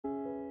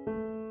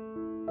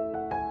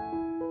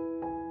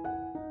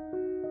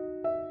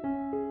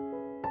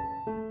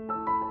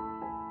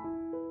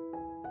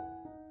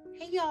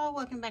y'all,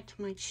 welcome back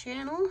to my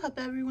channel. Hope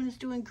everyone is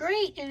doing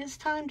great. It is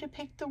time to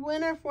pick the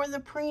winner for the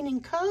Preen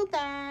 & Co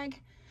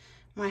bag.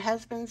 My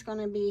husband's going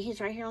to be,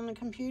 he's right here on the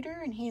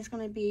computer, and he's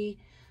going to be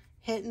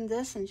hitting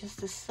this in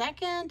just a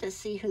second to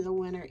see who the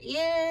winner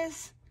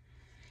is.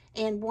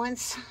 And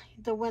once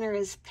the winner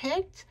is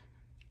picked,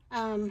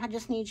 I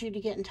just need you to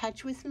get in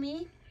touch with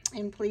me,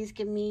 and please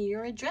give me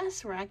your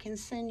address where I can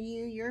send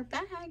you your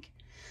bag.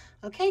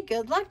 Okay,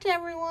 good luck to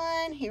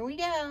everyone. Here we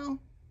go.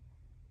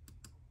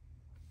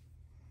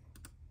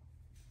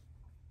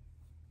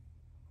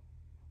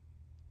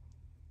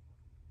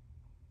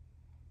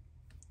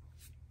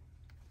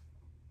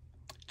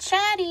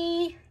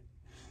 Chatty,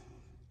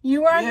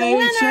 you are the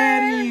winner.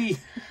 Chatty!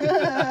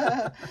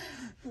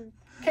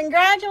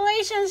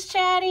 Congratulations,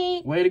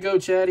 Chatty. Way to go,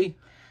 Chatty.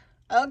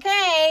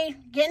 Okay,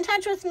 get in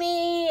touch with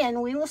me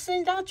and we will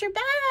send out your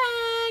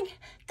bag.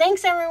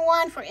 Thanks,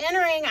 everyone, for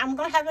entering. I'm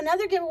going to have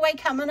another giveaway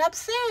coming up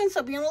soon,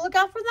 so be on the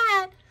lookout for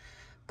that.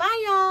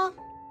 Bye, y'all.